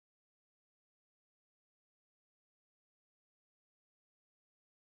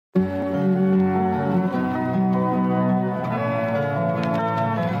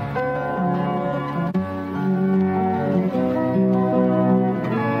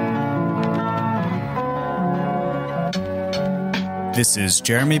This is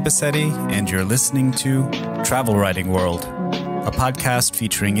Jeremy Bassetti, and you're listening to Travel Writing World, a podcast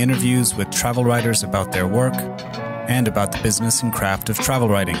featuring interviews with travel writers about their work and about the business and craft of travel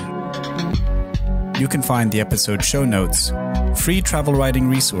writing. You can find the episode show notes, free travel writing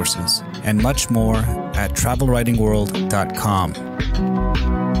resources, and much more at travelwritingworld.com.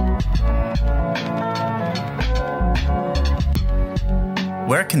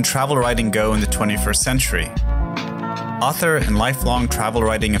 Where can travel writing go in the 21st century? Author and lifelong travel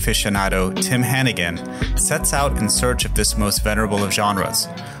writing aficionado Tim Hannigan sets out in search of this most venerable of genres,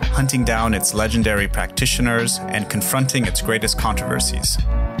 hunting down its legendary practitioners and confronting its greatest controversies.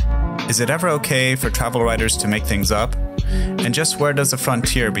 Is it ever okay for travel writers to make things up? And just where does the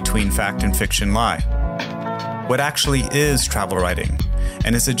frontier between fact and fiction lie? What actually is travel writing?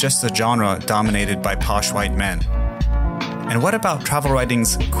 And is it just a genre dominated by posh white men? And what about travel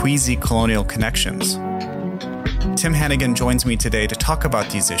writing's queasy-colonial connections? Tim Hannigan joins me today to talk about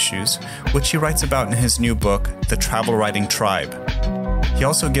these issues, which he writes about in his new book, The Travel Writing Tribe. He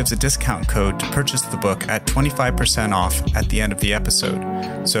also gives a discount code to purchase the book at 25% off at the end of the episode,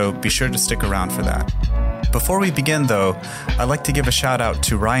 so be sure to stick around for that. Before we begin, though, I'd like to give a shout out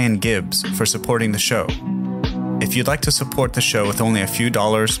to Ryan Gibbs for supporting the show. If you'd like to support the show with only a few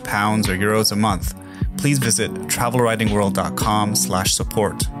dollars, pounds, or euros a month, please visit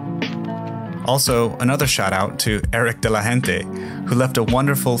travelwritingworld.com/support. Also, another shout out to Eric De La Gente, who left a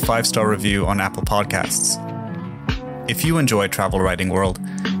wonderful 5-star review on Apple Podcasts. If you enjoy Travel Writing World,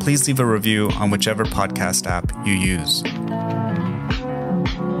 please leave a review on whichever podcast app you use.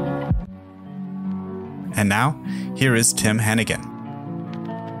 And now, here is Tim Hannigan.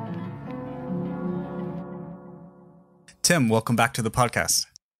 Tim, welcome back to the podcast.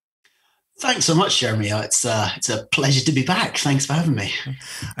 Thanks so much, Jeremy. It's a pleasure to be back. Thanks for having me.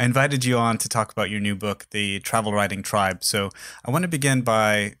 I invited you on to talk about your new book, The Travel Writing Tribe. So I want to begin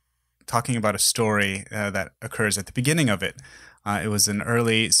by talking about a story that occurs at the beginning of it. It was an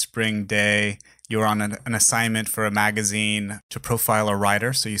early spring day. You were on an assignment for a magazine to profile a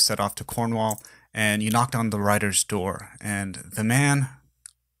writer. So you set off to Cornwall and you knocked on the writer's door. And the man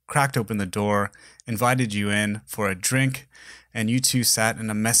cracked open the door, invited you in for a drink, and you two sat in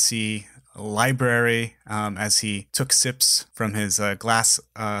a messy library as he took sips from his glass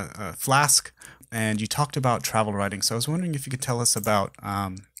flask, and you talked about travel writing. So I was wondering if you could tell us about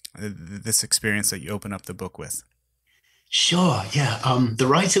this experience that you open up the book with. Sure, yeah. The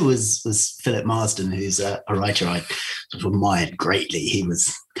writer was Philip Marsden, who's a writer I sort of admired greatly. He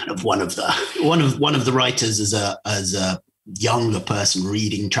was kind of one of the writers as a younger person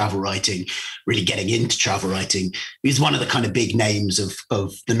reading travel writing, really getting into travel writing. He was one of the kind of big names of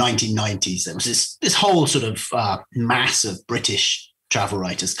the 1990s. There was this whole sort of mass of British travel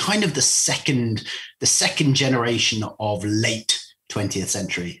writers, kind of the second generation of late 20th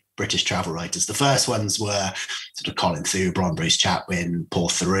century British travel writers. The first ones were sort of Colin Thurbrand, Bruce Chatwin, Paul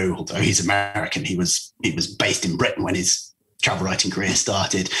Theroux, although he's American. He was based in Britain when his travel writing career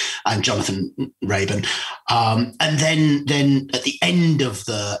started, and Jonathan Raban. And then at the end of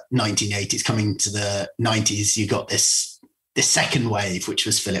the 1980s, coming to the 90s, you got this second wave, which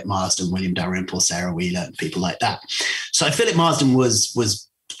was Philip Marsden, William Dalrymple, Sarah Wheeler, and people like that. So Philip Marsden was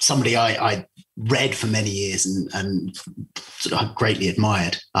somebody I read for many years and sort of greatly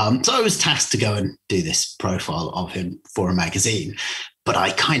admired. So I was tasked to go and do this profile of him for a magazine, but I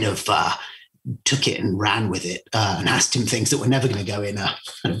kind of took it and ran with it and asked him things that were never going to go in a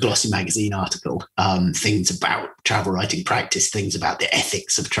glossy magazine article, things about travel writing practice, things about the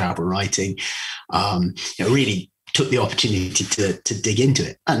ethics of travel writing. Really took the opportunity to dig into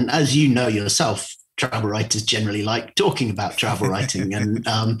it. And as you know yourself, travel writers generally like talking about travel writing, and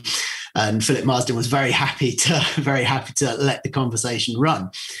Philip Marsden was very happy to let the conversation run.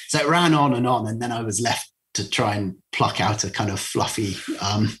 So it ran on, and then I was left to try and pluck out a kind of fluffy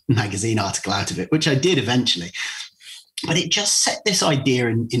magazine article out of it, which I did eventually. But it just set this idea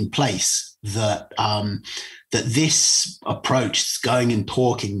in place that this approach, going and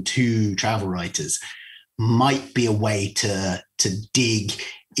talking to travel writers, might be a way to dig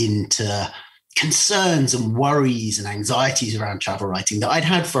into concerns and worries and anxieties around travel writing that I'd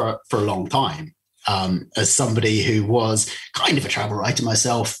had for a long time. As somebody who was kind of a travel writer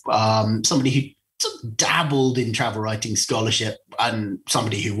myself, somebody who dabbled in travel writing scholarship, and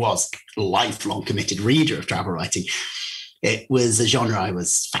somebody who was a lifelong committed reader of travel writing. It was a genre I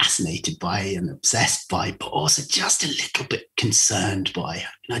was fascinated by and obsessed by, but also just a little bit concerned by.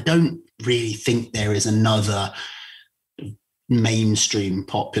 And I don't really think there is another mainstream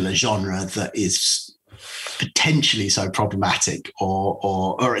popular genre that is potentially so problematic,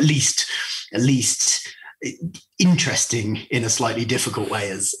 or at least interesting in a slightly difficult way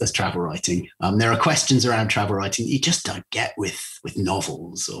as travel writing. There are questions around travel writing you just don't get with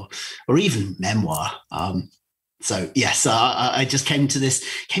novels or even memoir. So yes, I just came to this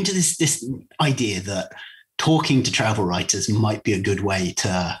idea that talking to travel writers might be a good way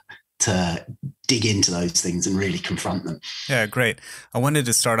to dig into those things and really confront them. Yeah, great. I wanted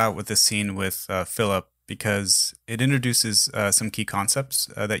to start out with this scene with Philip because it introduces some key concepts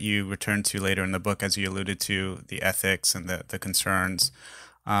that you return to later in the book, as you alluded to, the ethics and the concerns,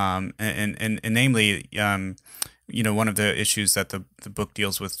 and namely, one of the issues that the book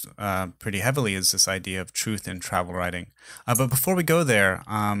deals with pretty heavily is this idea of truth in travel writing. But before we go there,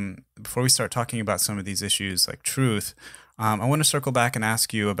 before we start talking about some of these issues like truth, I want to circle back and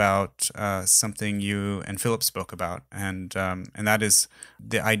ask you about something you and Philip spoke about, and that is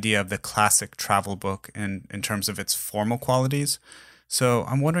the idea of the classic travel book in terms of its formal qualities. So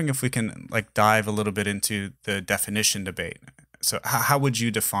I'm wondering if we can dive a little bit into the definition debate. So how would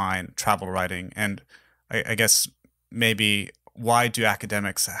you define travel writing? And I guess maybe why do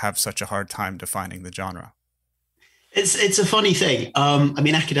academics have such a hard time defining the genre? It's a funny thing.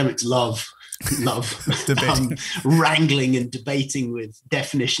 Academics love wrangling and debating with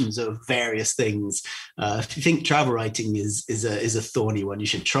definitions of various things. If you think travel writing is a thorny one, you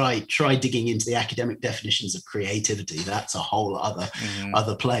should try digging into the academic definitions of creativity. That's a whole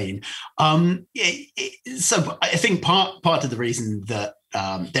other plane. So I think part of the reason that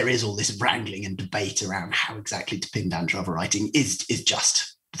there is all this wrangling and debate around how exactly to pin down travel writing is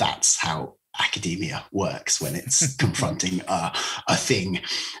just that's how academia works when it's confronting a thing,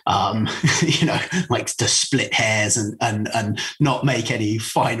 like to split hairs and not make any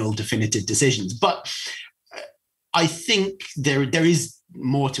final definitive decisions. But I think there is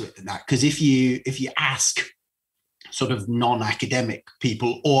more to it than that, because if you ask sort of non-academic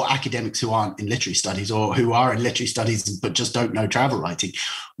people or academics who aren't in literary studies or who are in literary studies but just don't know travel writing,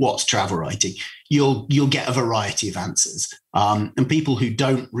 what's travel writing, you'll get a variety of answers. And people who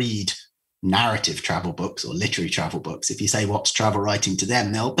don't read narrative travel books or literary travel books, if you say what's travel writing to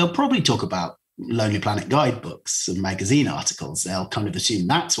them, they'll probably talk about Lonely Planet guidebooks and magazine articles. They'll kind of assume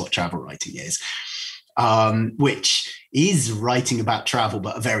that's what travel writing is, which is writing about travel,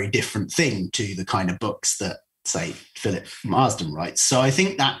 but a very different thing to the kind of books that, say, Philip Marsden writes. So I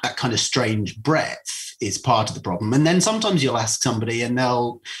think that kind of strange breadth is part of the problem. And then sometimes you'll ask somebody and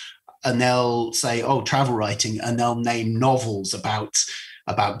they'll say, oh, travel writing, and they'll name novels about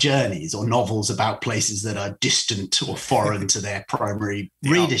journeys or novels about places that are distant or foreign to their primary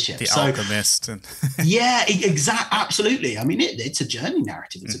readership. The Alchemist. Yeah, exactly. Absolutely. I mean, it's a journey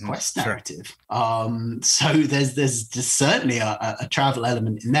narrative. It's a quest narrative. Sure. So there's certainly a travel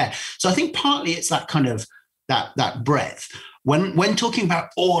element in there. So I think partly it's that kind of that breadth. When talking about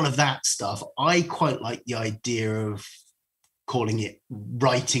all of that stuff, I quite like the idea of calling it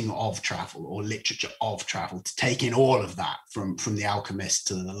writing of travel or literature of travel, to take in all of that from The Alchemist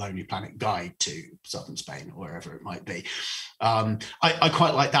to The Lonely Planet Guide to Southern Spain or wherever it might be. I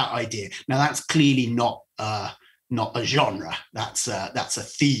quite like that idea. Now, that's clearly not a genre. That's a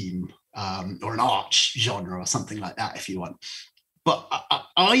theme or an arch genre or something like that, if you want. But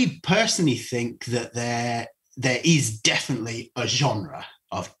I personally think that there is definitely a genre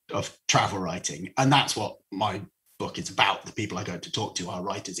of travel writing, and that's what my book is about. The people I go to talk to are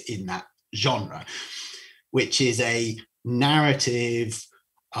writers in that genre, which is a narrative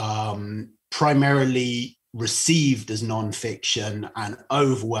primarily received as nonfiction and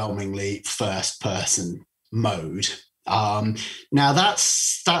overwhelmingly first-person mode. Now,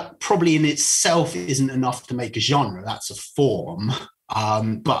 that probably in itself isn't enough to make a genre. That's a form.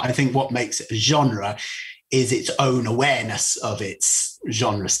 But I think what makes it a genre is its own awareness of its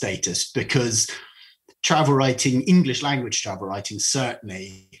genre status, because travel writing, English language travel writing,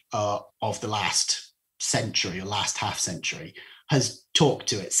 certainly of the last century or last half century, has talked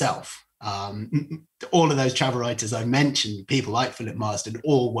to itself. All of those travel writers I mentioned, people like Philip Marsden,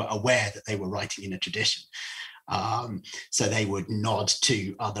 all were aware that they were writing in a tradition. So they would nod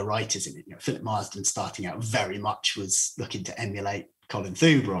to other writers in it. Philip Marsden, starting out, very much was looking to emulate Colin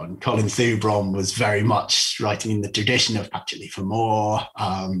Thubron. Colin Thubron was very much writing in the tradition of Patrick Leigh Moore,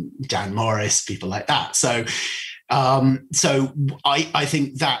 Dan Morris, people like that. So I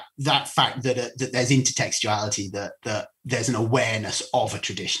think that fact that there's intertextuality, that there's an awareness of a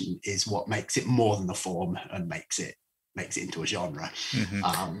tradition, is what makes it more than the form and makes it into a genre.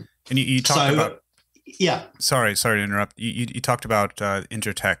 Mm-hmm. And you talked about Yeah. Sorry to interrupt. You talked about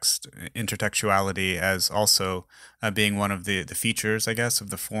intertextuality as also being one of the features, I guess, of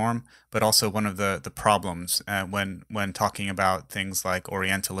the form, but also one of the problems when talking about things like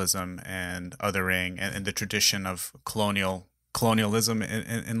Orientalism and othering and the tradition of colonialism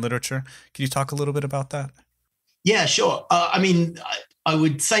in literature. Can you talk a little bit about that? Yeah, sure. I mean, I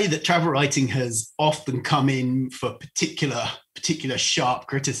would say that travel writing has often come in for particular sharp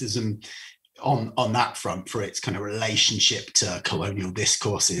criticism on that front for its kind of relationship to colonial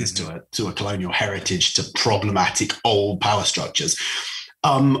discourses, Mm-hmm. to a colonial heritage, to problematic old power structures.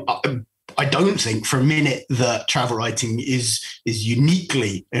 I don't think for a minute that travel writing is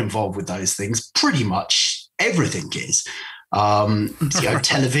uniquely involved with those things. Pretty much everything is.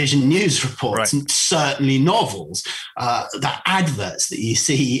 Television news reports, Right. and certainly novels, the adverts that you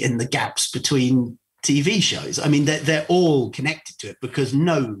see in the gaps between TV shows. I mean, they're all connected to it because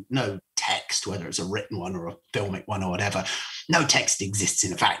no text, whether it's a written one or a filmic one or whatever, no text exists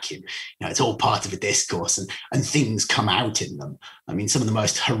in a vacuum. It's all part of a discourse, and things come out in them. I mean, some of the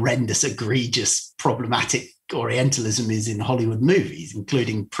most horrendous, egregious, problematic Orientalism is in Hollywood movies,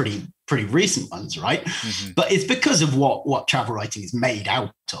 including pretty recent ones, right? Mm-hmm. But it's because of what travel writing is made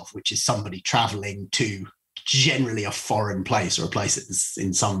out of, which is somebody traveling to generally a foreign place, or a place that's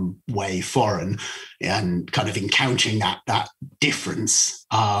in some way foreign, and kind of encountering that difference,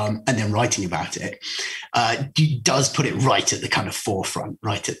 and then writing about it. Does put it right at the kind of forefront,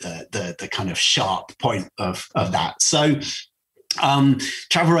 right at the kind of sharp point of that. So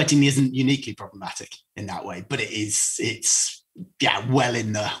travel writing isn't uniquely problematic in that way, but it's well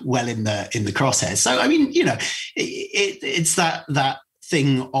in the crosshairs. So I mean, it's that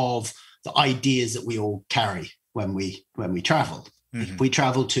thing of the ideas that we all carry when we travel. Mm-hmm. If we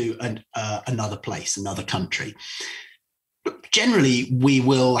travel to another place, another country, generally we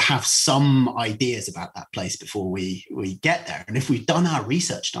will have some ideas about that place before we get there. And if we've done our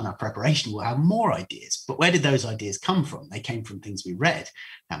research, done our preparation, we'll have more ideas. But where did those ideas come from? They came from things we read.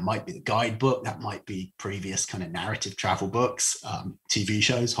 That might be the guidebook, that might be previous kind of narrative travel books, TV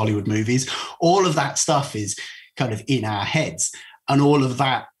shows, Hollywood movies. All of that stuff is kind of in our heads. And all of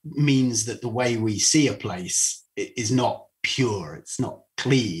that means that the way we see a place is not pure, it's not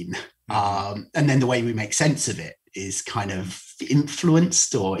clean. Mm-hmm. And then the way we make sense of it is kind of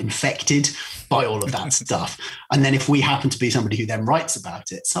influenced or infected by all of that stuff. And then if we happen to be somebody who then writes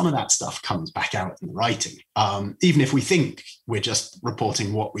about it, some of that stuff comes back out in the writing. Even if we think we're just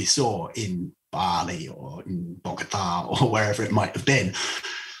reporting what we saw in Bali or in Bogota or wherever it might have been,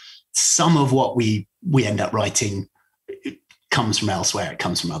 some of what we end up writing comes from elsewhere. It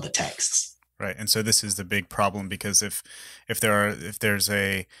comes from other texts. Right. And so this is the big problem, because if there's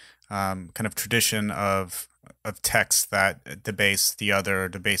a kind of tradition of texts that debase the other,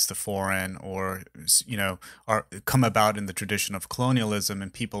 debase the foreign, or are come about in the tradition of colonialism,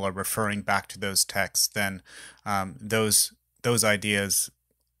 and people are referring back to those texts, then those ideas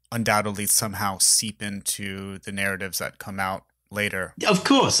undoubtedly somehow seep into the narratives that come out later. Of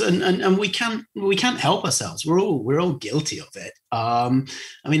course, and we can't help ourselves. We're all guilty of it. I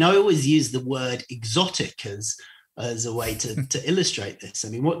mean, I always use the word exotic as a way to illustrate this. I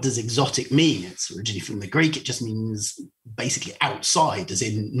mean, what does exotic mean? It's originally from the Greek. It just means basically outside, as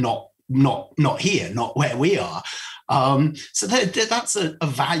in not here, not where we are. So that's a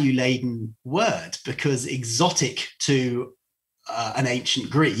value-laden word, because exotic to an ancient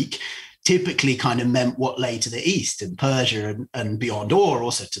Greek typically kind of meant what lay to the east, in Persia and beyond, or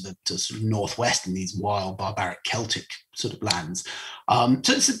also to sort of northwest in these wild, barbaric Celtic sort of lands.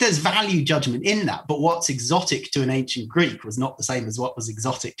 So there's value judgment in that. But what's exotic to an ancient Greek was not the same as what was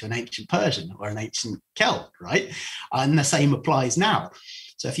exotic to an ancient Persian or an ancient Celt, right? And the same applies now.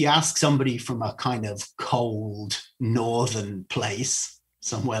 So if you ask somebody from a kind of cold northern place,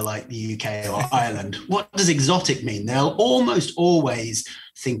 somewhere like the UK or Ireland, what does exotic mean? They'll almost always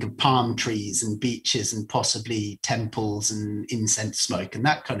think of palm trees and beaches and possibly temples and incense smoke and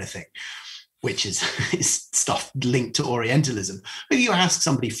that kind of thing, which is stuff linked to Orientalism. If you ask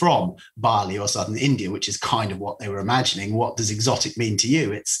somebody from Bali or southern India, which is kind of what they were imagining, what does exotic mean to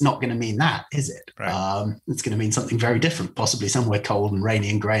you? It's not going to mean that, is it? Right. It's going to mean something very different, possibly somewhere cold and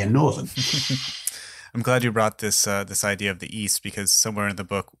rainy and grey and northern. I'm glad you brought this idea of the East, because somewhere in the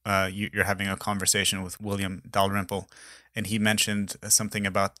book you're having a conversation with William Dalrymple, and he mentioned something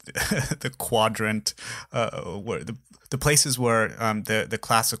about the quadrant, where the places where the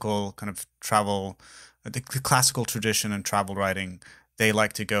classical kind of travel, the classical tradition and travel writing, they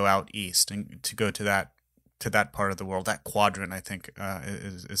like to go out east and to go to that to that part of the world. That quadrant, I think,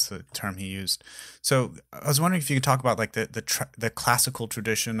 is the term he used. So I was wondering if you could talk about like the classical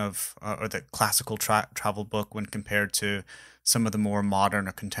tradition of or the classical travel book when compared to some of the more modern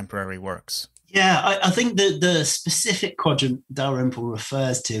or contemporary works. Yeah, I think the specific quadrant Dalrymple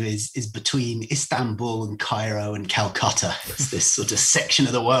refers to is between Istanbul and Cairo and Calcutta. It's this sort of section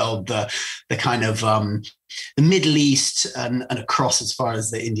of the world, the kind of the Middle East and across as far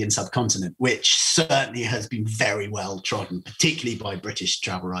as the Indian subcontinent, which certainly has been very well trodden, particularly by British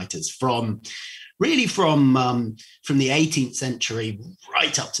travel writers from the 18th century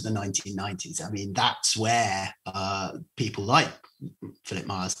right up to the 1990s. I mean, that's where people like Philip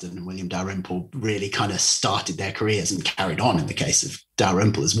Marsden and William Dalrymple really kind of started their careers and carried on, in the case of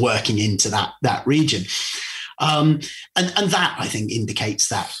Dalrymple, as working into that region. And that, I think, indicates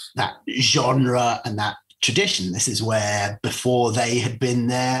that genre and that tradition. This is where, before they had been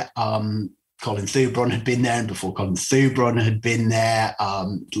there, Colin Thubron had been there, and before Colin Thubron had been there,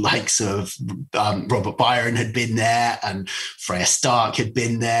 likes of Robert Byron had been there, and Freya Stark had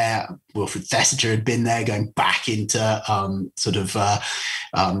been there, Wilfred Thesiger had been there, going back into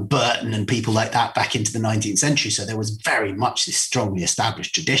Burton and people like that back into the 19th century. So there was very much this strongly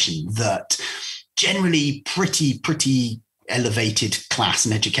established tradition that generally pretty elevated class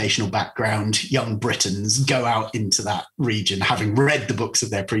and educational background young Britons go out into that region, having read the books of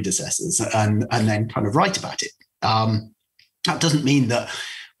their predecessors, and then kind of write about it. That doesn't mean that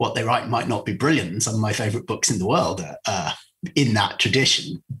what they write might not be brilliant. And some of my favorite books in the world are in that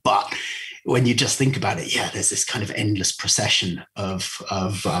tradition. But when you just think about it, yeah, there's this kind of endless procession of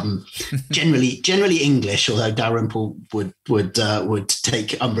generally English, although Dalrymple would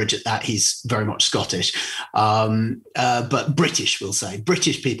take umbrage at that. He's very much Scottish, but British, we'll say,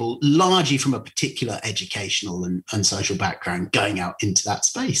 British people, largely from a particular educational and social background, going out into that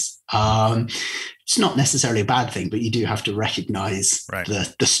space. It's not necessarily a bad thing, but you do have to recognise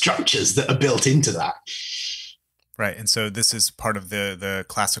the structures that are built into that. Right. And so this is part of the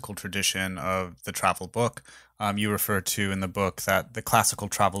classical tradition of the travel book. You refer to in the book that the classical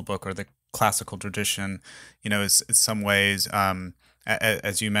travel book, or the classical tradition, is in some ways,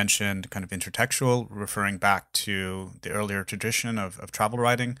 as you mentioned, kind of intertextual, referring back to the earlier tradition of travel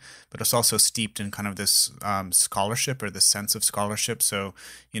writing, but it's also steeped in kind of this scholarship, or this sense of scholarship. So,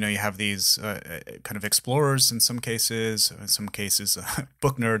 you have these kind of explorers in some cases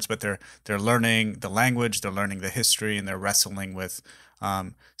book nerds, but they're learning the language, they're learning the history, and they're wrestling with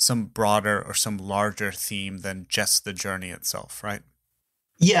some broader or some larger theme than just the journey itself, right?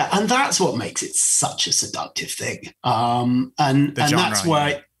 Yeah, and that's what makes it such a seductive thing. And that's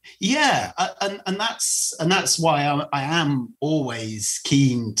why, and that's why I am always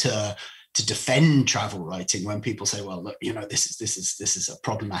keen to defend travel writing when people say, well, look, this is a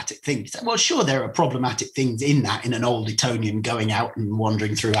problematic thing. You say, well, sure, there are problematic things in that, in an old Etonian going out and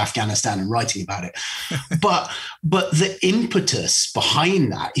wandering through Afghanistan and writing about it. but the impetus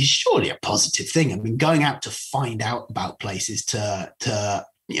behind that is surely a positive thing. I mean, going out to find out about places, to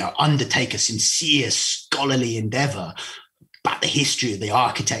undertake a sincere scholarly endeavor about the history of the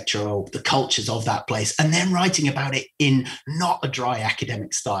architecture or the cultures of that place, and then writing about it in not a dry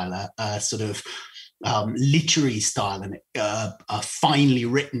academic style, a sort of literary style, and a finely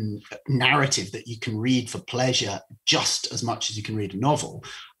written narrative that you can read for pleasure just as much as you can read a novel.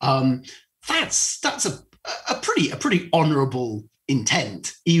 That's a pretty honourable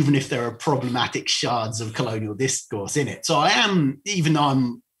intent, even if there are problematic shards of colonial discourse in it. So I am, even though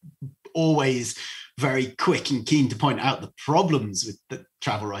I'm always very quick and keen to point out the problems with the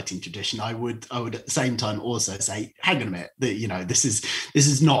travel writing tradition, I would at the same time also say, hang on a minute, that this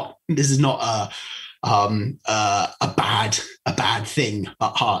is not a bad thing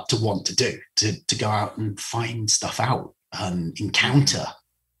at heart to want to do, to go out and find stuff out and encounter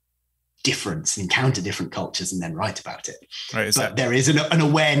different cultures and then write about it. Right. But there is an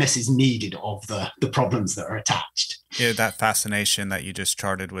awareness is needed of the problems that are attached. Yeah, that fascination that you just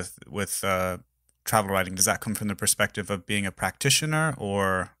charted with travel writing, does that come from the perspective of being a practitioner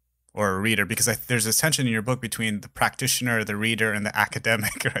or a reader? Because there's this tension in your book between the practitioner, the reader, and the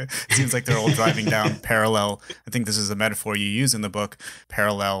academic. Right? It seems like they're all driving down parallel. I think this is a metaphor you use in the book: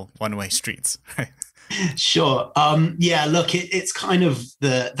 parallel one-way streets. Right? Sure. Yeah, look, it's kind of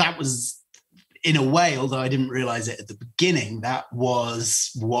that was, in a way, although I didn't realize it at the beginning, that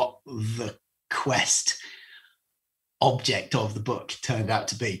was what the quest object of the book turned out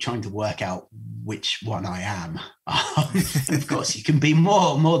to be, trying to work out which one I am. Of course, you can be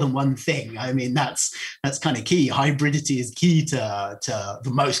more than one thing. I mean, that's kind of key. Hybridity is key to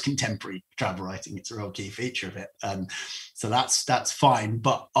the most contemporary travel writing. It's a real key feature of it. So that's fine.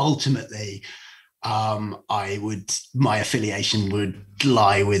 But ultimately, my affiliation would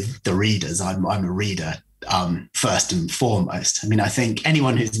lie with the readers. I'm a reader, first and foremost. I mean, I think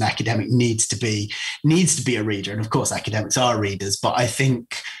anyone who's an academic needs to be a reader, and of course, academics are readers. But I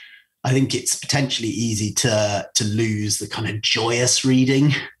think it's potentially easy to lose the kind of joyous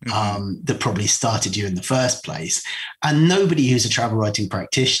reading that probably started you in the first place. And nobody who's a travel writing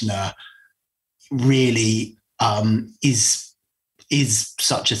practitioner really is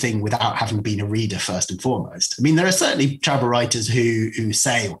such a thing without having been a reader first and foremost. I mean, there are certainly travel writers who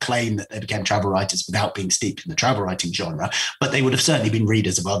say or claim that they became travel writers without being steeped in the travel writing genre, but they would have certainly been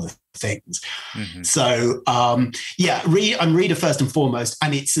readers of other things. Mm-hmm. So, I'm reader first and foremost,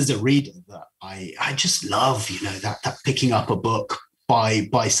 and it's as a reader that I just love, that picking up a book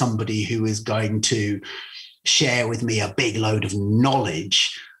by somebody who is going to share with me a big load of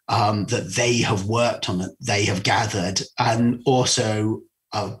knowledge that they have worked on, that they have gathered, and also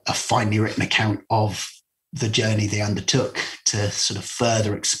a finely written account of the journey they undertook to sort of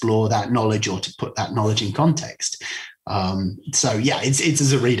further explore that knowledge or to put that knowledge in context. It's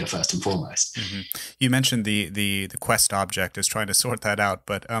as a reader first and foremost. Mm-hmm. You mentioned the quest object is trying to sort that out,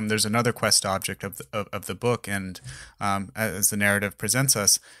 but there's another quest object of the book, and as the narrative presents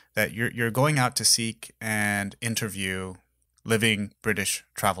us, that you're going out to seek and interview living British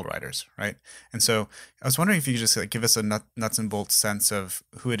travel writers, right? And so I was wondering if you could just give us a nuts and bolts sense of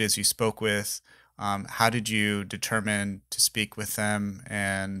who it is you spoke with. How did you determine to speak with them,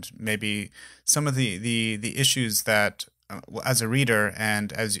 and maybe some of the issues that, as a reader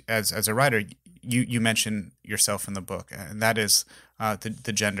and as a writer, you mention yourself in the book, and that is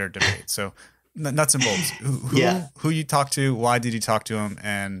the gender debate. So nuts and bolts. Who you talked to? Why did you talk to him?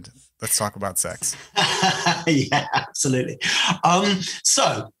 And let's talk about sex. Yeah, absolutely.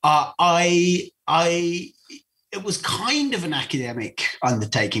 It was kind of an academic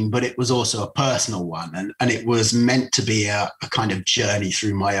undertaking, but it was also a personal one. And it was meant to be a kind of journey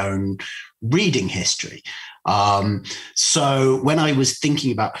through my own reading history. So when I was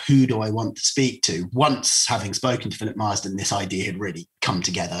thinking about who do I want to speak to, once having spoken to Philip Marsden, this idea had really come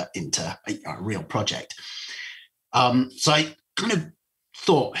together into a real project. So I kind of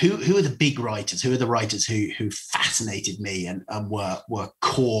thought, who are the big writers? Who are the writers who fascinated me and were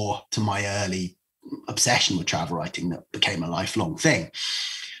core to my early obsession with travel writing that became a lifelong thing?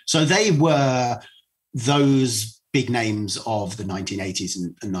 So they were those big names of the 1980s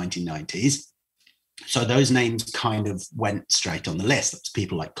and 1990s. So those names kind of went straight on the list. That's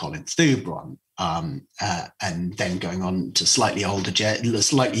people like Colin Thubron, and then going on to slightly younger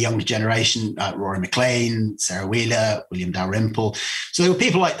generation, Rory MacLean, Sarah Wheeler, William Dalrymple. So there were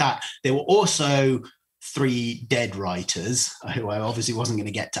people like that. There were also three dead writers who I obviously wasn't going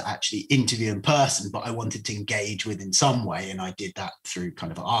to get to actually interview in person, but I wanted to engage with in some way. And I did that through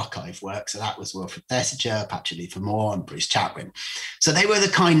kind of archive work. So that was Wilfred Thesiger, Patrick Leigh Fermor, and Bruce Chatwin. So they were the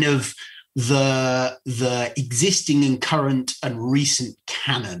kind of the existing and current and recent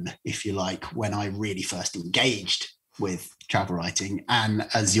canon, if you like, when I really first engaged with travel writing. And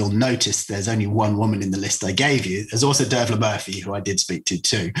as you'll notice, there's only one woman in the list I gave you. There's also Dervla Murphy, who I did speak to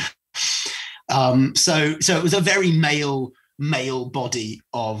too. So it was a very male body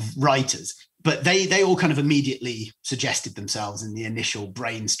of writers, but they all kind of immediately suggested themselves in the initial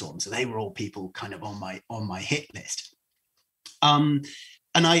brainstorm. So they were all people kind of on my hit list.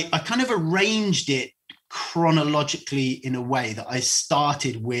 And I kind of arranged it chronologically in a way that I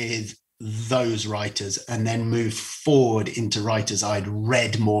started with those writers and then moved forward into writers I'd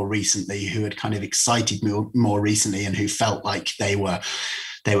read more recently, who had kind of excited me more recently, and who felt like they were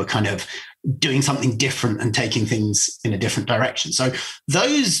kind of doing something different and taking things in a different direction. So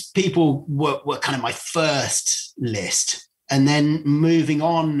those people were kind of my first list. And then moving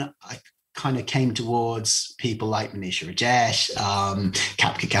on, I kind of came towards people like Manisha Rajesh,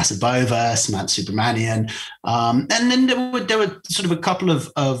 Kapka Kasabova, Samantha Subramanian. And then there were sort of a couple of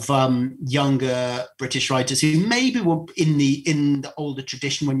younger British writers who maybe were in the older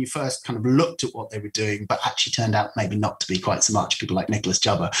tradition when you first kind of looked at what they were doing, but actually turned out maybe not to be quite so much. People like Nicholas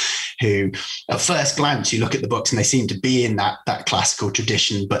Jubber, who at first glance, you look at the books and they seem to be in that classical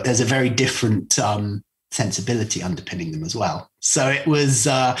tradition, but there's a very different sensibility underpinning them as well. So it was,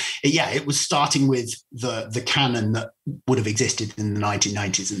 it was starting with the canon that would have existed in the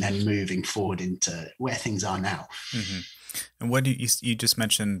 1990s and then moving forward into where things are now. Mm-hmm. And what do you just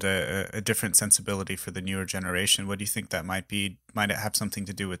mentioned a different sensibility for the newer generation. What do you think that might be? Might it have something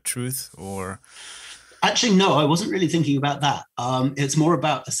to do with truth or? Actually, no, I wasn't really thinking about that. It's more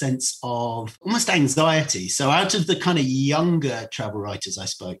about a sense of almost anxiety. So out of the kind of younger travel writers I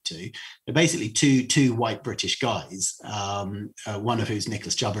spoke to, they're basically two white British guys, one of who's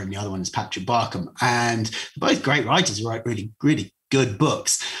Nicholas Jubber and the other one is Patrick Barkham. And both great writers who write really, really good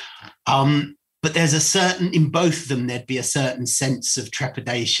books. But there's a certain, in both of them, there'd be a certain sense of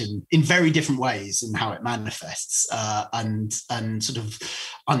trepidation in very different ways in how it manifests, and sort of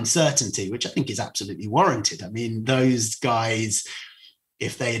uncertainty, which I think is absolutely warranted. I mean, those guys,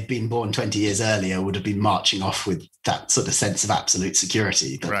 if they had been born 20 years earlier, would have been marching off with that sort of sense of absolute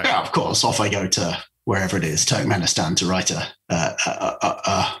security. That, right. Yeah, of course, off I go to wherever it is, Turkmenistan, to write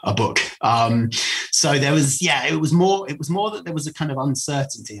a book. So there was, it was more that there was a kind of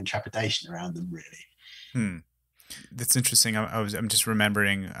uncertainty and trepidation around them, really. That's interesting. I'm just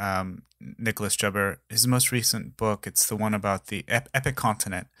remembering Nicholas Jubber, his most recent book. It's the one about the epic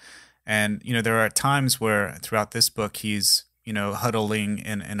continent, and there are times where throughout this book he's huddling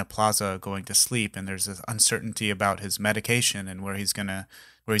in a plaza going to sleep, and there's this uncertainty about his medication and where he's gonna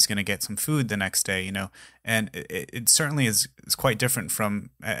get some food the next day, and it certainly is quite different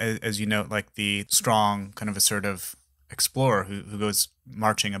from, as you note, like the strong kind of assertive explorer who goes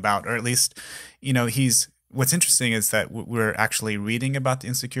marching about, or at least, what's interesting is that we're actually reading about the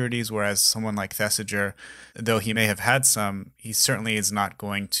insecurities, whereas someone like Thesiger, though he may have had some, he certainly is not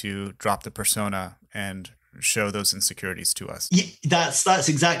going to drop the persona and show those insecurities to us. Yeah, that's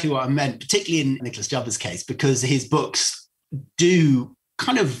exactly what I meant, particularly in Nicholas Jubber's case, because his books do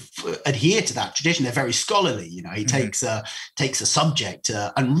kind of adhere to that tradition. They're very scholarly. He takes a subject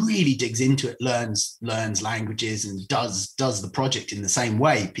and really digs into it, learns languages, and does the project in the same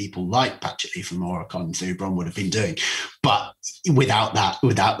way people like Patrick Leigh from Oricon and Thubron would have been doing, but without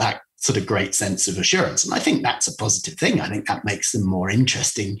that sort of great sense of assurance. And I think that's a positive thing. I think that makes them more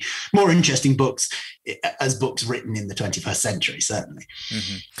interesting books as books written in the 21st century, certainly.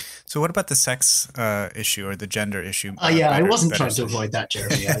 Mm-hmm. So what about the sex issue or the gender issue? I wasn't trying to avoid that,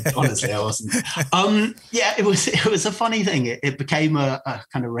 Jeremy. Honestly, I wasn't. It was a funny thing. It became a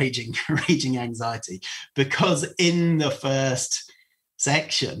kind of raging anxiety, because in the first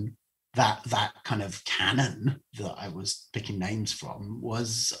section, that kind of canon that I was picking names from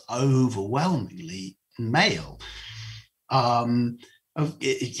was overwhelmingly male.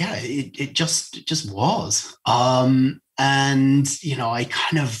 It just was. And I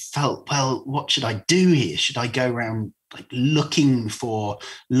kind of felt, well, what should I do here? Should I go around like looking for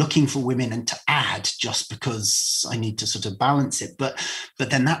women and to add just because I need to sort of balance it? But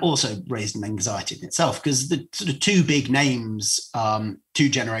then that also raised an anxiety in itself, because the sort of two big names, two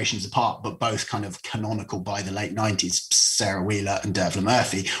generations apart, but both kind of canonical by the late 90s, Sarah Wheeler and Dervla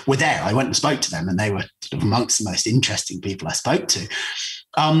Murphy, were there. I went and spoke to them, and they were sort of amongst the most interesting people I spoke to.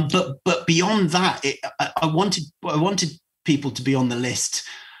 But beyond that, I wanted people to be on the list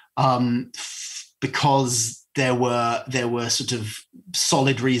because there were sort of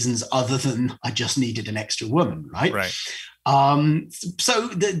solid reasons other than I just needed an extra woman, right? Right. So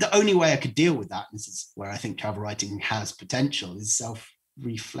the only way I could deal with that, this is where I think travel writing has potential, is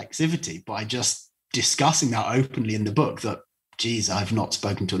self-reflexivity, by just discussing that openly in the book, that, geez, I've not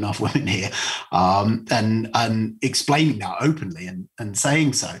spoken to enough women here, and explaining that openly and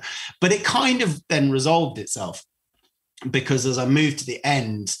saying so. But it kind of then resolved itself, because as I moved to the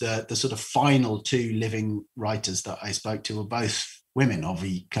end, the sort of final two living writers that I spoke to were both women of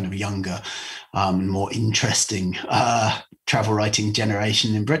a kind of younger, more interesting travel writing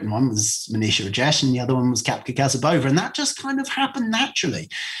generation in Britain. One was Manisha Rajesh and the other one was Kapka Kasabova, and that just kind of happened naturally.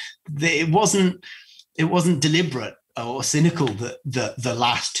 It wasn't deliberate or cynical that the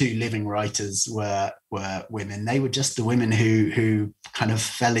last two living writers were women. They were just the women who kind of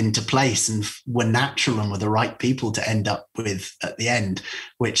fell into place and were natural and were the right people to end up with at the end,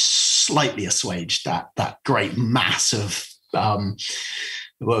 which slightly assuaged that great mass of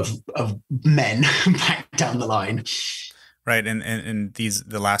men back down the line. Right, and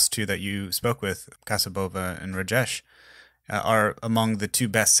the last two that you spoke with, Kasabova and Rajesh, are among the two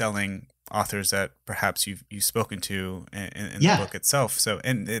best-selling authors that perhaps you've spoken to in the book itself. So,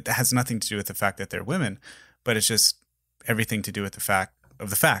 and it has nothing to do with the fact that they're women, but it's just everything to do with the fact of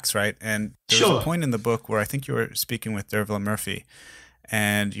the facts, right? And there was a point in the book where I think you were speaking with Dervla Murphy,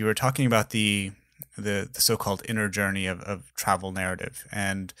 and you were talking about the so-called inner journey of travel narrative.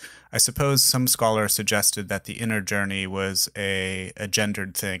 And I suppose some scholars suggested that the inner journey was a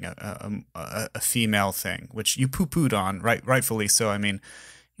gendered thing, a female thing, which you poo-pooed on, rightfully so. I mean,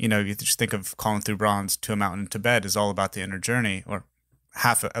 you just think of Colin Thubron's To a Mountain in Tibet is all about the inner journey, or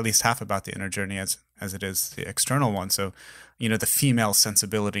at least half about the inner journey as it is the external one. So, the female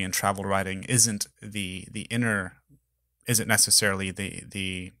sensibility in travel writing isn't isn't necessarily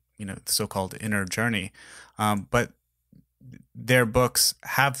the so-called inner journey, but their books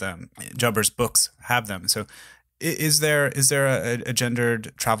have them. Jubber's books have them. So, is there a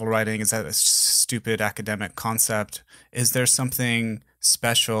gendered travel writing? Is that a stupid academic concept? Is there something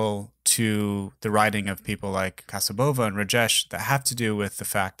special to the writing of people like Kasabova and Rajesh that have to do with the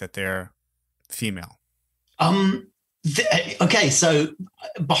fact that they're female? Okay, so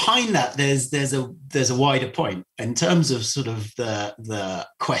behind that, there's a wider point in terms of sort of the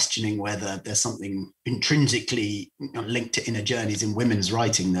questioning whether there's something intrinsically linked to inner journeys in women's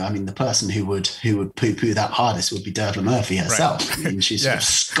writing. I mean, the person who would poo-poo that hardest would be Dervla Murphy herself. Right. I mean, she sort of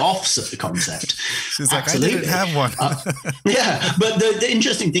scoffs at the concept. She's like, absolutely. I didn't have one. Yeah, but the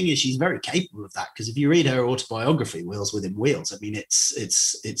interesting thing is she's very capable of that, because if you read her autobiography, Wheels Within Wheels, I mean, it's a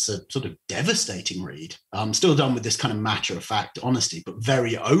sort of devastating read. Still done with this kind of matter-of-fact honesty, but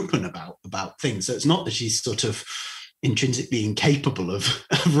very open about things. So it's not that she's sort of intrinsically incapable of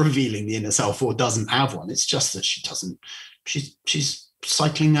revealing the inner self or doesn't have one. It's just that she's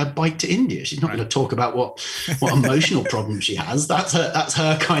cycling a bike to India. She's not going to talk about what emotional problems she has. That's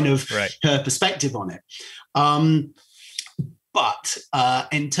her kind of her perspective on it. But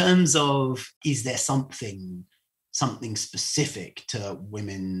in terms of, is there something specific to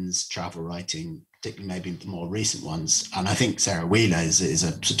women's travel writing, particularly maybe the more recent ones? And I think Sarah Wheeler is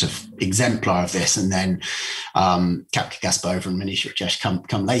a sort of exemplar of this. And then Katka Gaspova and Manisha Rajesh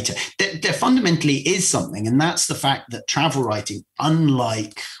come later. There fundamentally is something, and that's the fact that travel writing,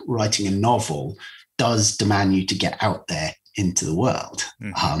 unlike writing a novel, does demand you to get out there into the world,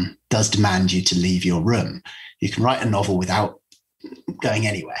 does demand you to leave your room. You can write a novel without going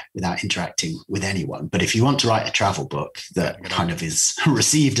anywhere, without interacting with anyone. But if you want to write a travel book that kind of is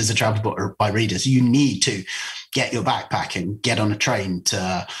received as a travel book by readers, you need to get your backpack and get on a train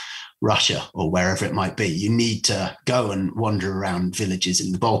to Russia or wherever it might be. You need to go and wander around villages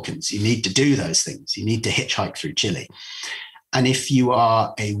in the Balkans. You need to do those things. You need to hitchhike through Chile. And if you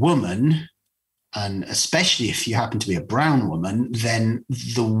are a woman, and especially if you happen to be a brown woman, then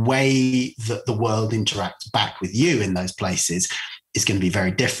the way that the world interacts back with you in those places is going to be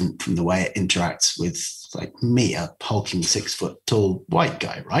very different from the way it interacts with, like, me, a hulking 6 foot tall white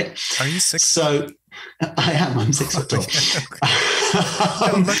guy, right? Are you 6? So I am. I'm 6 foot tall.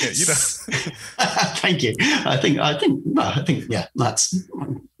 Don't look at you. Thank you. I think. Yeah.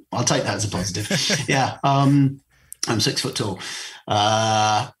 I'll take that as a positive. Yeah. I'm 6 foot tall.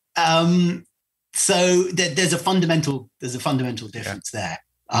 So there's a fundamental difference there.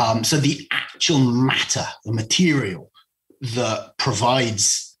 So the actual matter, the material that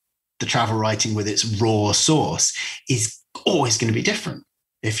provides the travel writing with its raw source is always going to be different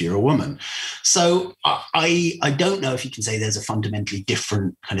if you're a woman. So I don't know if you can say there's a fundamentally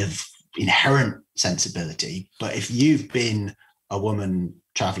different kind of inherent sensibility, but if you've been a woman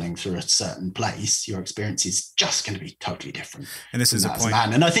traveling through a certain place, your experience is just going to be totally different. And this is a point.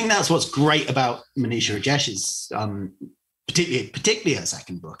 And I think that's what's great about Manisha Rajesh's, particularly her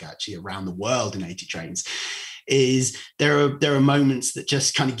second book, actually, Around the World in 80 Trains, is there are moments that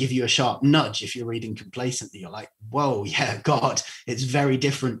just kind of give you a sharp nudge. If you're reading complacently, you're like, whoa, yeah, God, it's very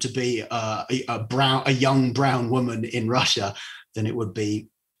different to be a young brown woman in Russia than it would be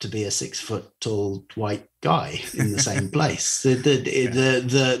to be a 6 foot tall white guy in the same place.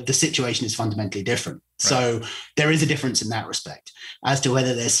 The situation is fundamentally different. Right. So there is a difference in that respect. As to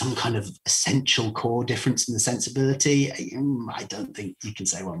whether there's some kind of essential core difference in the sensibility, I don't think you can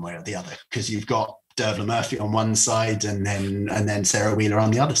say one way or the other, because you've got Dervla Murphy on one side and then Sarah Wheeler on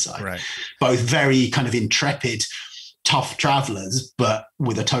the other side. Right. Both very kind of intrepid, tough travelers, but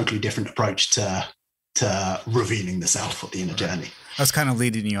with a totally different approach to revealing the self or the inner journey. I was kind of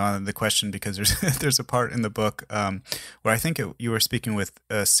leading you on the question because there's a part in the book where I think you were speaking with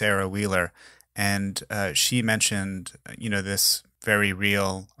Sarah Wheeler, and she mentioned, this very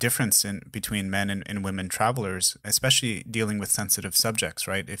real difference between men and women travelers, especially dealing with sensitive subjects,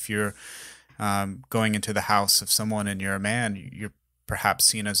 right? If you're going into the house of someone and you're a man, you're perhaps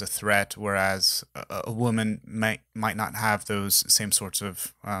seen as a threat, whereas a woman might not have those same sorts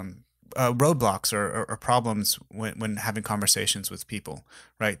of roadblocks or problems when having conversations with people,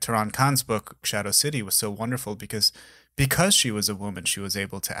 right? Taran Khan's book, Shadow City, was so wonderful because she was a woman, she was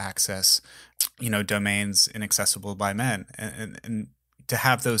able to access, domains inaccessible by men. And to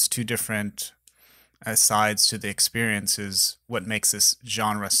have those two different sides to the experience is what makes this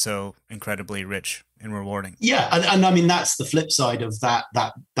genre so incredibly rich and rewarding. Yeah, and I mean, that's the flip side of that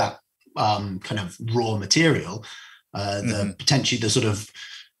kind of raw material. The potentially the sort of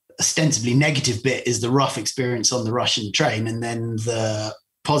ostensibly negative bit is the rough experience on the Russian train, and then the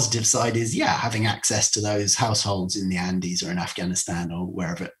positive side is having access to those households in the Andes or in Afghanistan or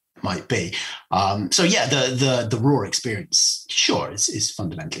wherever it might be. The raw experience is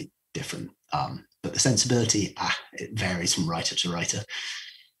fundamentally different, but the sensibility it varies from writer to writer.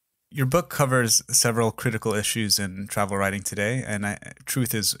 Your book covers several critical issues in travel writing today, and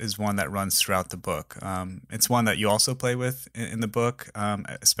truth is one that runs throughout the book. It's one that you also play with in the book,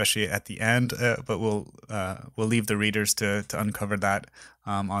 especially at the end, but we'll leave the readers to uncover that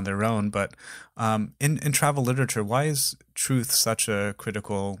on their own. But in travel literature, why is truth such a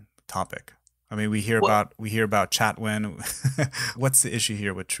critical topic? I mean, we hear about Chatwin. What's the issue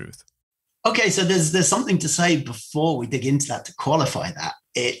here with truth? Okay, so there's something to say before we dig into that to qualify that.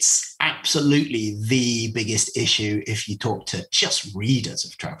 It's absolutely the biggest issue if you talk to just readers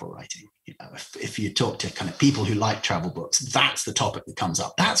of travel writing. If you talk to kind of people who like travel books, that's the topic that comes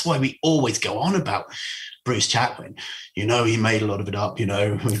up. That's why we always go on about Bruce Chatwin. He made a lot of it up. He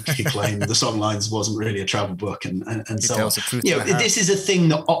claimed the Songlines wasn't really a travel book, and so on. This is a thing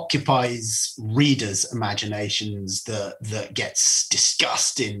that occupies readers' imaginations that gets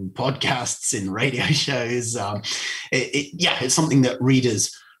discussed in podcasts, in radio shows. It's something that readers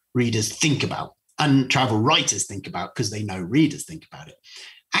think about, and travel writers think about because they know readers think about it.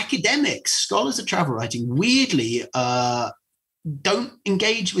 Academics, scholars of travel writing, weirdly don't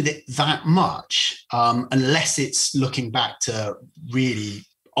engage with it that much unless it's looking back to really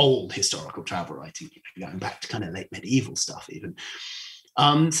old historical travel writing, going back to kind of late medieval stuff even.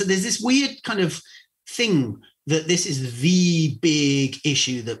 So there's this weird kind of thing that this is the big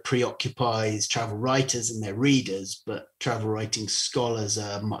issue that preoccupies travel writers and their readers, but travel writing scholars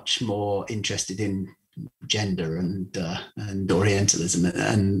are much more interested in gender and Orientalism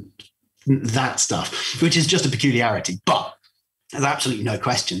and that stuff, which is just a peculiarity. But there's absolutely no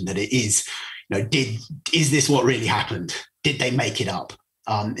question that it is, is this what really happened? Did they make it up?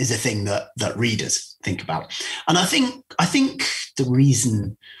 Is a thing that readers think about. And I think the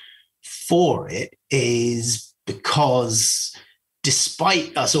reason for it is because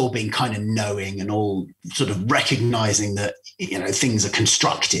despite us all being kind of knowing and all sort of recognizing that, things are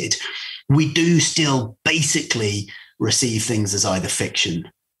constructed, we do still basically receive things as either fiction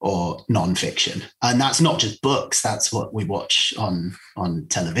or non-fiction. And that's not just books, that's what we watch on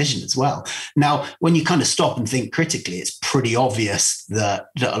television as well. Now, when you kind of stop and think critically, it's pretty obvious that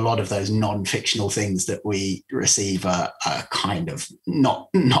a lot of those non-fictional things that we receive are kind of not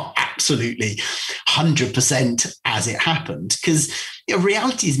absolutely 100% as it happened, because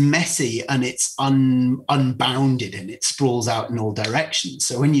reality is messy and it's unbounded and it sprawls out in all directions.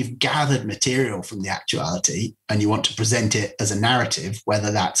 So when you've gathered material from the actuality and you want to present it as a narrative,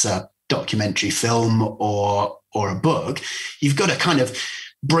 whether that's a documentary film or a book, you've got to kind of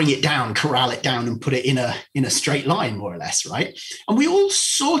bring it down, corral it down, and put it in a straight line, more or less, right? And we all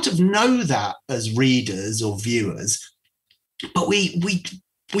sort of know that as readers or viewers, but we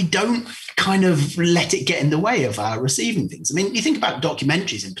don't kind of let it get in the way of our receiving things. I mean, you think about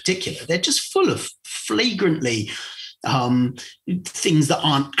documentaries in particular, they're just full of flagrantly things that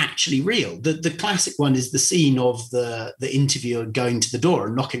aren't actually real. The classic one is the scene of the interviewer going to the door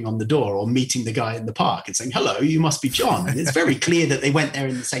and knocking on the door, or meeting the guy in the park and saying, "Hello, you must be John." And it's very clear that they went there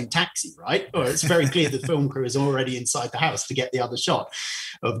in the same taxi, right? Or it's very clear the film crew is already inside the house to get the other shot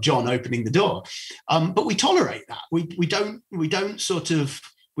of John opening the door. But we tolerate that.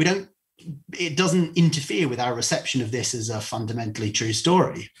 It doesn't interfere with our reception of this as a fundamentally true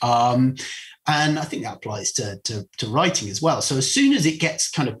story. And I think that applies to writing as well. So as soon as it gets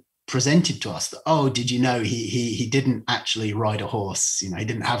kind of presented to us that, oh, did you know he didn't actually ride a horse, he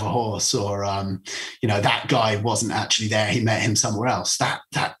didn't have a horse, or that guy wasn't actually there, he met him somewhere else, that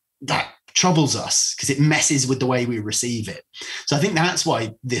troubles us because it messes with the way we receive it. So I think that's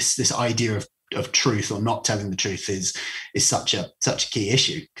why this idea of truth or not telling the truth is such a key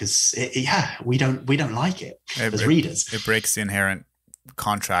issue, because we don't like it as readers. It breaks the inherent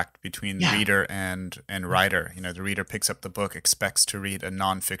contract between the reader and writer. The reader picks up the book, expects to read a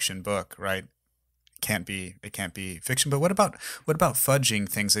nonfiction book, right? It can't be fiction. But what about fudging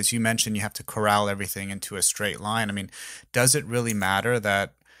things? As you mentioned, you have to corral everything into a straight line. I mean, does it really matter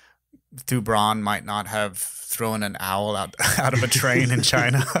that Thubron might not have thrown an owl out of a train in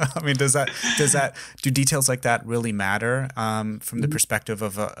China? I mean, do details like that really matter from the perspective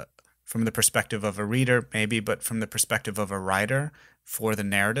of a reader, maybe, but from the perspective of a writer for the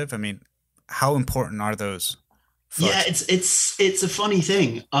narrative? I mean, how important are those? Yeah, it's a funny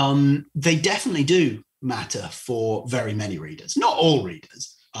thing. They definitely do matter for very many readers. Not all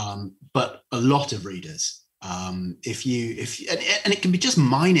readers, but a lot of readers And it can be just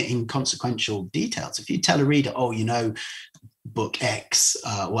minor inconsequential details. If you tell a reader, oh, book X,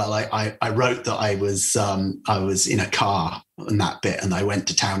 I wrote that I was in a car on that bit, and I went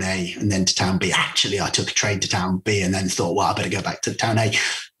to town A and then to town B. Actually, I took a train to town B and then thought, well, I better go back to town A.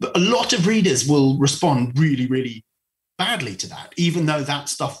 But a lot of readers will respond really, really badly to that, even though that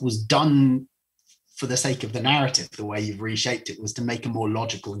stuff was done for the sake of the narrative. The way you've reshaped it was to make a more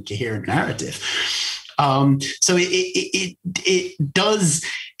logical and coherent narrative. So it does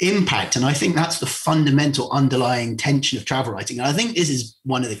impact, and I think that's the fundamental underlying tension of travel writing. And I think this is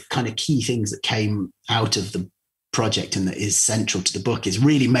one of the kind of key things that came out of the project and that is central to the book, is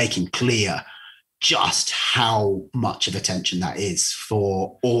really making clear just how much of a tension that is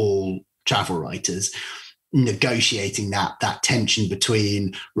for all travel writers, negotiating that tension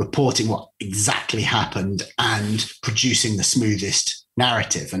between reporting what exactly happened and producing the smoothest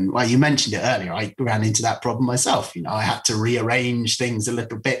narrative. And you mentioned it earlier, I ran into that problem myself. I had to rearrange things a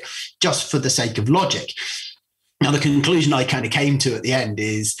little bit just for the sake of logic. Now, the conclusion I kind of came to at the end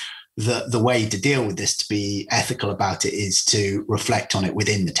is that the way to deal with this, to be ethical about it, is to reflect on it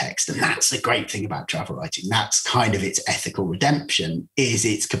within the text. And that's the great thing about travel writing. That's kind of its ethical redemption, is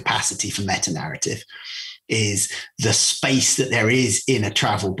its capacity for meta-narrative, is the space that there is in a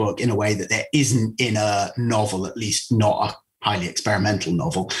travel book in a way that there isn't in a novel, at least not a highly experimental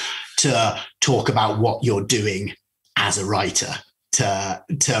novel, to talk about what you're doing as a writer, to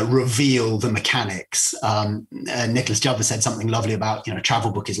reveal the mechanics. Nicholas Jubber said something lovely about, a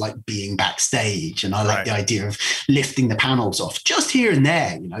travel book is like being backstage. And I like the idea of lifting the panels off just here and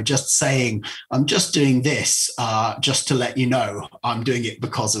there, just saying, I'm just doing this, just to let you know I'm doing it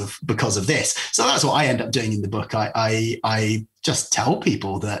because of this. So that's what I end up doing in the book. I just tell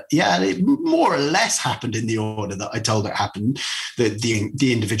people that, it more or less happened in the order that I told it happened,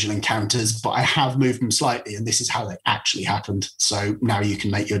 the individual encounters, but I have moved them slightly, and this is how they actually happened. So now you can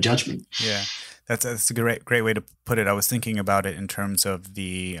make your judgment. Yeah, that's a great way to put it. I was thinking about it in terms of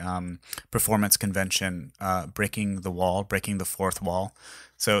the performance convention, breaking the fourth wall.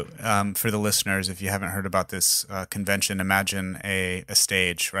 So for the listeners, if you haven't heard about this convention, imagine a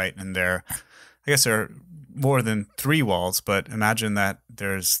stage, right? And there are more than three walls, but imagine that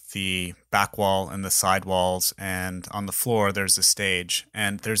there's the back wall and the side walls, and on the floor there's a stage,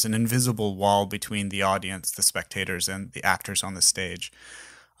 and there's an invisible wall between the audience, the spectators, and the actors on the stage.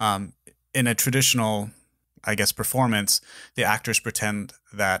 In a traditional, performance, the actors pretend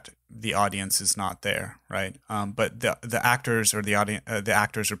that the audience is not there, right? But the actors or the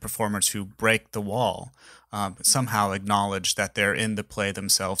actors or performers who break the wall somehow acknowledge that they're in the play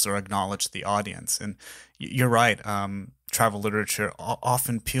themselves, or acknowledge the audience. And you're right. Travel literature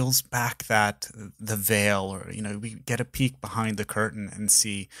often peels back the veil, or we get a peek behind the curtain and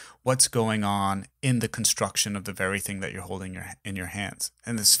see what's going on in the construction of the very thing that you're holding in your hands.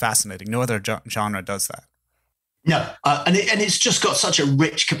 And it's fascinating. No other genre does that. No, and it's just got such a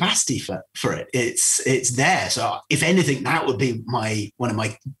rich capacity for it. It's there. So if anything, that would be one of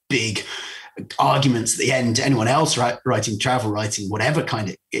my big arguments at the end to anyone else writing travel writing, whatever kind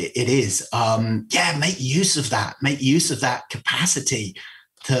it is. Make use of that capacity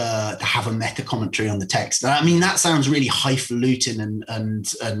to have a meta commentary on the text. I mean, that sounds really highfalutin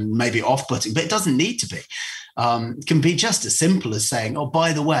and maybe off-putting, but it doesn't need to be. It can be just as simple as saying, oh,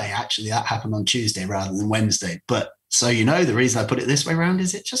 by the way, actually that happened on Tuesday rather than Wednesday. But so, the reason I put it this way around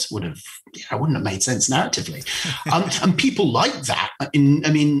is it just wouldn't have made sense narratively. And people like that.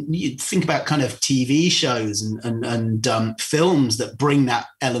 You think about kind of TV shows and films that bring that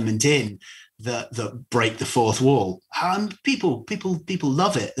element in, that break the fourth wall. People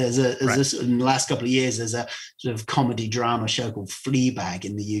love it. There's in the last couple of years, there's a sort of comedy drama show called Fleabag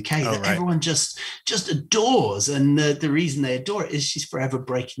in the UK that everyone just adores. And the reason they adore it is she's forever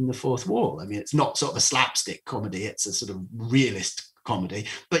breaking the fourth wall. I mean, it's not sort of a slapstick comedy. It's a sort of realist comedy,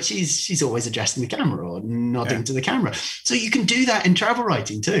 but she's always addressing the camera or nodding to the camera. So you can do that in travel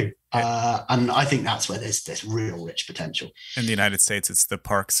writing too. And I think that's where there's real rich potential. In the United States, it's the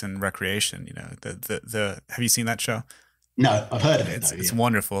Parks and Recreation. Have you seen that show? No, I've heard of it. It's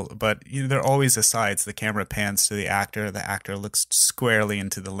wonderful, but there are always asides. The camera pans to the actor looks squarely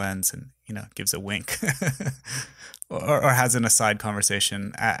into the lens and gives a wink, or has an aside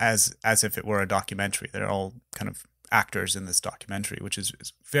conversation as if it were a documentary. They're all kind of actors in this documentary, which is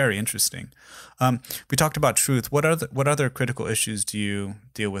very interesting. We talked about truth. What other critical issues do you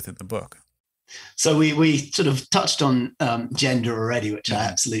deal with in the book? So we sort of touched on gender already, which I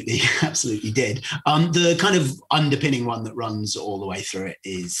absolutely did. The kind of underpinning one that runs all the way through it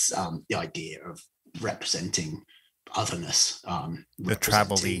is the idea of representing otherness, the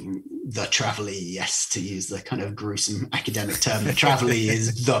travelee. The travelee, yes, to use the kind of gruesome academic term. The travelee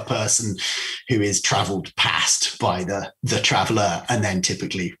is the person who is traveled past by the traveler and then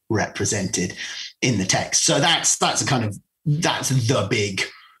typically represented in the text. So that's the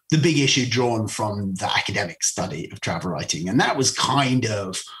big issue drawn from the academic study of travel writing. And that was kind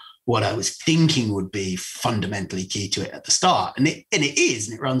of what I was thinking would be fundamentally key to it at the start. And it is,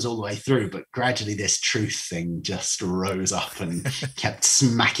 and it runs all the way through, but gradually this truth thing just rose up and kept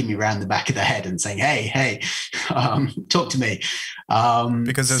smacking me around the back of the head and saying, hey, talk to me.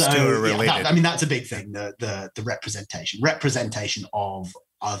 Because those two are related. Yeah, that's a big thing, the representation of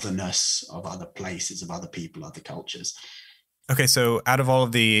otherness, of other places, of other people, other cultures. Okay, so out of all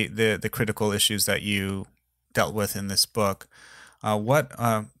of the critical issues that you dealt with in this book, what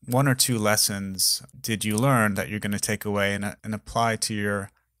one or two lessons did you learn that you're going to take away and apply to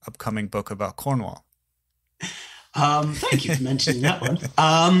your upcoming book about Cornwall? Thank you for mentioning that one.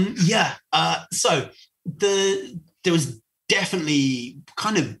 So there was definitely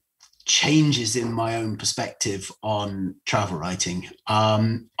kind of changes in my own perspective on travel writing.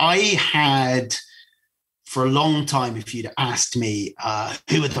 I had, for a long time, if you'd asked me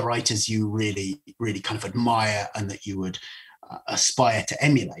who are the writers you really, really kind of admire and that you would aspire to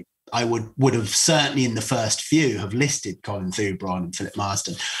emulate, I would have certainly in the first few have listed Colin Thubron and Philip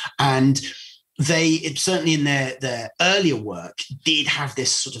Marsden. And they certainly in their earlier work did have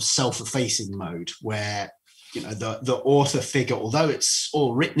this sort of self-effacing mode where, the author figure, although it's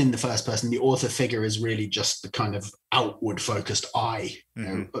all written in the first person, the author figure is really just the kind of outward focused eye,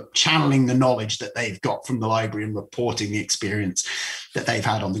 channeling the knowledge that they've got from the library and reporting the experience that they've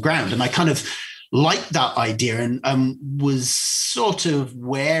had on the ground. And I kind of liked that idea and was sort of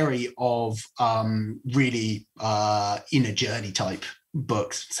wary of really inner journey type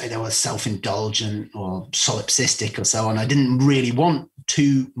books. Say they were self-indulgent or solipsistic or so on. I didn't really want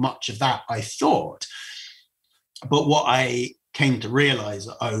too much of that, I thought. But what I came to realize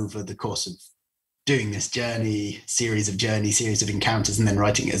over the course of doing this series of encounters, and then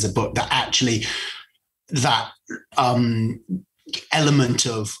writing it as a book, that actually that element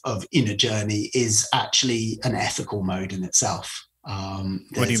of inner journey is actually an ethical mode in itself.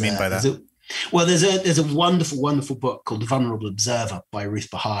 What do you mean by that? There's a wonderful, wonderful book called The Vulnerable Observer by Ruth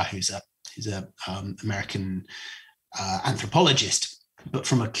Behar, who's a American anthropologist, but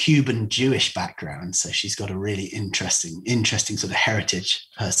from a Cuban Jewish background. So she's got a really interesting sort of heritage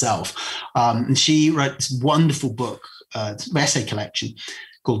herself. And she wrote this wonderful book, essay collection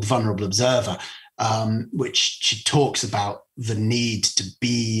called The Vulnerable Observer, which she talks about the need to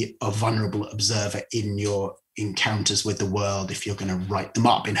be a vulnerable observer in your encounters with the world if you're going to write them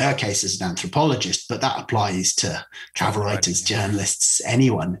up. In her case as an anthropologist, but that applies to travel writers, journalists,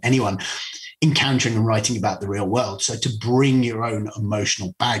 anyone encountering and writing about the real world. So to bring your own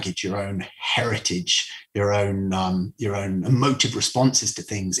emotional baggage, your own heritage, your own emotive responses to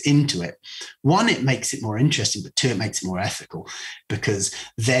things into it. One, it makes it more interesting, but two, it makes it more ethical, because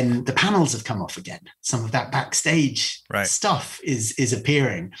then the panels have come off again. Some of that backstage stuff is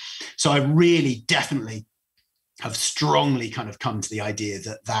appearing. So I really definitely have strongly kind of come to the idea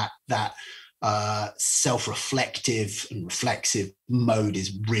that self-reflective and reflexive mode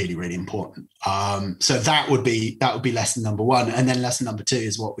is really, really important. So that would be lesson number one. And then lesson number two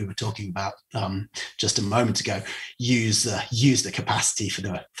is what we were talking about just a moment ago. Use the capacity for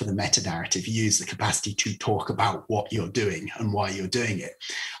the meta narrative. Use the capacity to talk about what you're doing and why you're doing it.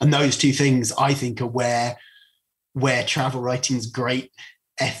 And those two things, I think, are where travel writing's great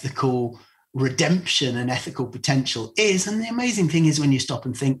ethical redemption and ethical potential is. And the amazing thing is, when you stop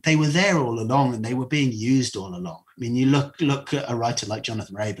and think, they were there all along and they were being used all along. I mean, you look at a writer like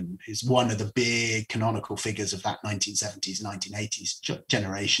Jonathan Raban, who's one of the big canonical figures of that 1970s, 1980s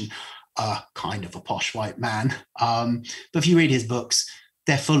generation, kind of a posh white man. But if you read his books,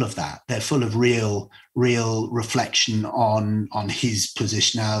 they're full of that. They're full of real reflection on his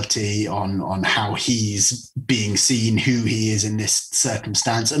positionality, on how he's being seen, who he is in this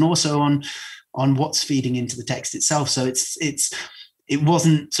circumstance, and also on what's feeding into the text itself. So it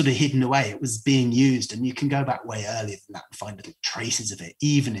wasn't sort of hidden away. It was being used, and you can go back way earlier than that and find little traces of it,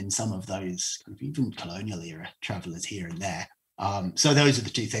 even in some of those kind of even colonial era travelers here and there. So those are the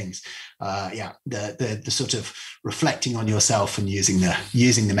two things. The sort of reflecting on yourself and using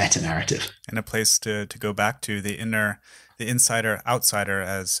the meta narrative. And a place to go back to the insider outsider,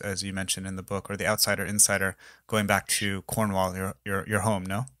 as you mentioned in the book, or the outsider insider, going back to Cornwall, your home.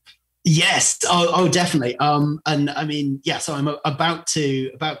 No. Yes. Oh, definitely. And I mean, yeah. So I'm about to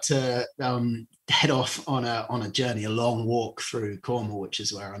head off on a journey, a long walk through Cornwall, which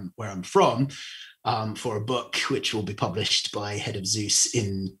is where I'm from. for a book which will be published by Head of Zeus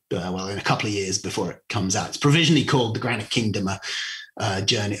in a couple of years before it comes out. It's provisionally called The Granite Kingdom, a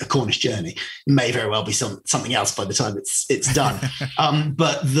Cornish journey. It may very well be something else by the time it's done.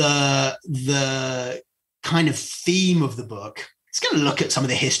 But the kind of theme of the book, it's going to look at some of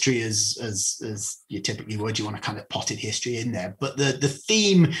the history as you typically would. You want to kind of potted history in there. But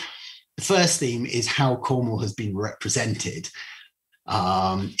the first theme is how Cornwall has been represented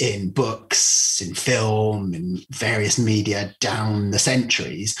in books, in film, in various media down the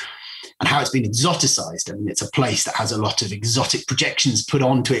centuries, and how it's been exoticized. I mean, it's a place that has a lot of exotic projections put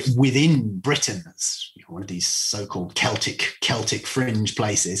onto it within Britain. It's one of these so-called Celtic fringe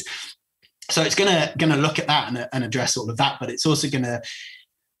places. So it's going to look at that and address all of that, but it's also going to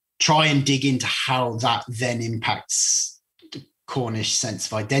try and dig into how that then impacts the Cornish sense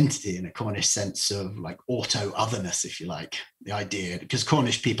of identity and a Cornish sense of like auto-otherness, if you like, the idea. Because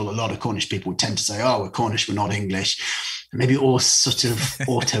a lot of Cornish people would tend to say, oh, we're Cornish, we're not English. And maybe all sort of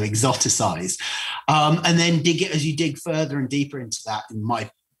auto-exoticize. And then as you dig further and deeper into that, in my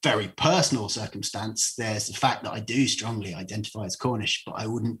very personal circumstance, there's the fact that I do strongly identify as Cornish, but I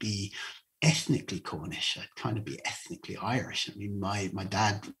wouldn't be ethnically Cornish. I'd kind of be ethnically Irish. I mean, my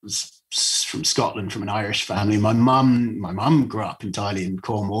dad was from Scotland, from an Irish family. My mum grew up entirely in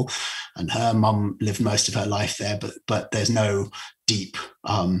Cornwall, and her mum lived most of her life there. But there's no deep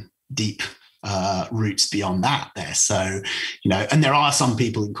roots beyond that there. So, and there are some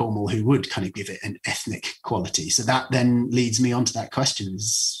people in Cornwall who would kind of give it an ethnic quality. So that then leads me on to that question: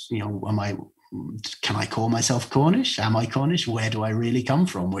 is, can I call myself Cornish? Am I Cornish? Where do I really come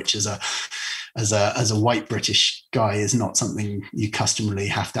from? Which as a white British guy is not something you customarily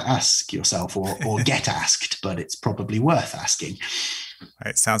have to ask yourself or get asked, but it's probably worth asking.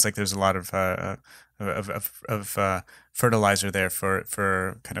 It sounds like there's a lot of fertilizer there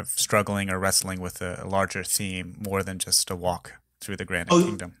for kind of struggling or wrestling with a larger theme more than just a walk through the Granite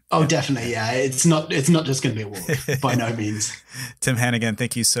Kingdom. Oh, definitely. Yeah. It's not just going to be a walk by no means. Tim Hannigan,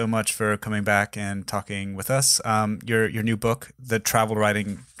 thank you so much for coming back and talking with us. Your new book, The Travel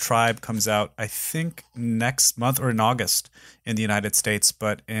Writing Tribe, comes out, I think, next month or in August in the United States,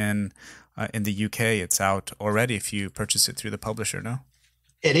 but in the UK, it's out already if you purchase it through the publisher, no?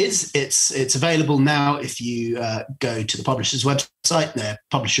 It is. It's available now if you go to the publisher's website. Their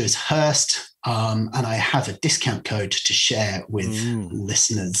publisher is Hearst, and I have a discount code to share with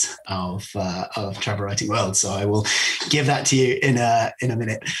listeners of Travel Writing World. So I will give that to you in a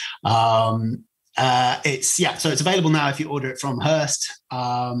minute. So it's available now if you order it from Hearst,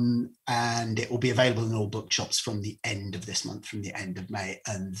 and it will be available in all bookshops from the end of this month, from the end of May,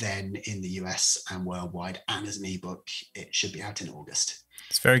 and then in the US and worldwide, and as an ebook, it should be out in August.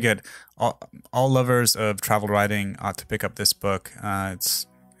 It's very good. All lovers of travel writing ought to pick up this book. It's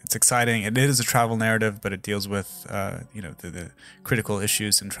exciting. It is a travel narrative, but it deals with the critical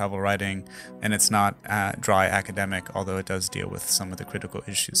issues in travel writing, and it's not dry academic, although it does deal with some of the critical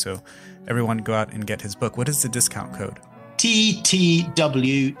issues. So everyone go out and get his book. What is the discount code?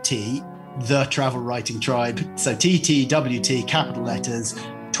 TTWT, The Travel Writing Tribe. So TTWT, capital letters,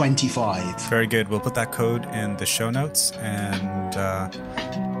 25. Very good. We'll put that code in the show notes, and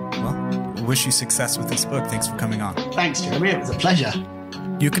wish you success with this book. Thanks for coming on. Thanks, Jeremy. It was a pleasure.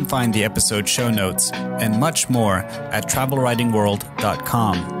 You can find the episode show notes and much more at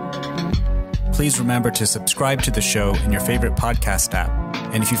travelwritingworld.com. Please remember to subscribe to the show in your favorite podcast app.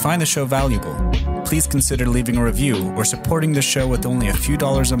 And if you find the show valuable, please consider leaving a review or supporting the show with only a few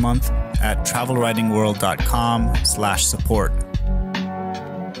dollars a month at travelwritingworld.com/support.